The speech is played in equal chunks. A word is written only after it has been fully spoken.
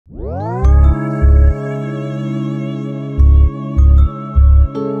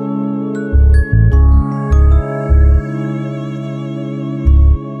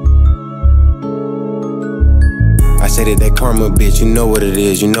it, that karma, bitch, you know what it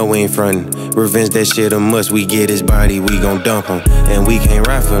is, you know we ain't frontin'. Revenge, that shit a must, we get his body, we gon' dump him. And we can't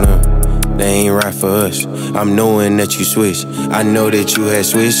ride for them, they ain't right for us. I'm knowing that you switched, I know that you had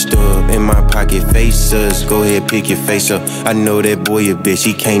switched up. In my pocket, face us, go ahead, pick your face up. I know that boy a bitch,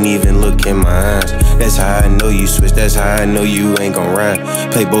 he can't even look in my eyes. That's how I know you switched, that's how I know you ain't gon' ride.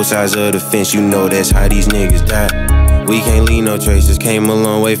 Play both sides of the fence, you know that's how these niggas die. We can't leave no traces, came a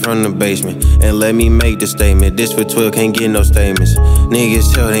long way from the basement. And let me make the statement, this for 12 can't get no statements.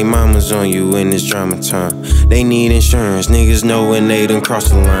 Niggas tell they mamas on you in this drama time. They need insurance, niggas know when they done cross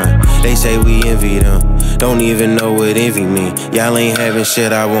the line. They say we envy them, don't even know what envy mean. Y'all ain't having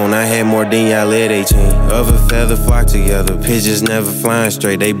shit I want, I had more than y'all at 18. Of a feather flock together, pigeons never flying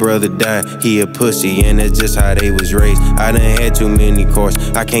straight. They brother died, he a pussy, and that's just how they was raised. I done had too many courts,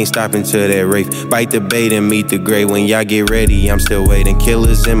 I can't stop until that rape. Bite the bait and meet the grave, when y'all get ready, I'm still waiting.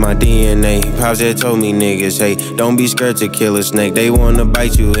 Killers in my DNA, pops that told me niggas, hey, don't be scared to kill a snake. They wanna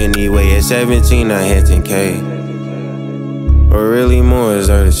bite you anyway. At 17 I had 10K, or really more is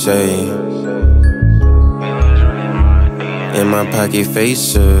there to say. In my pocket,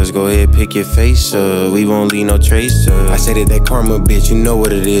 face us, go ahead, pick your face up. We won't leave no trace up. I said it, that karma, bitch, you know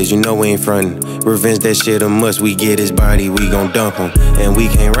what it is, you know we ain't frontin'. Revenge, that shit a must, we get his body, we gon' dump him. And we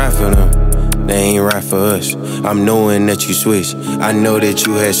can't ride for them, they ain't right for us. I'm knowing that you switched, I know that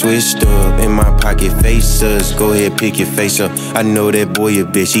you had switched up. In my pocket, face us, go ahead, pick your face up. I know that boy a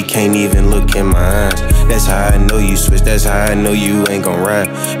bitch, he can't even look in my eyes. That's how I know you switched, that's how I know you ain't gon' ride.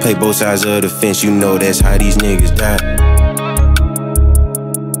 Play both sides of the fence, you know that's how these niggas die.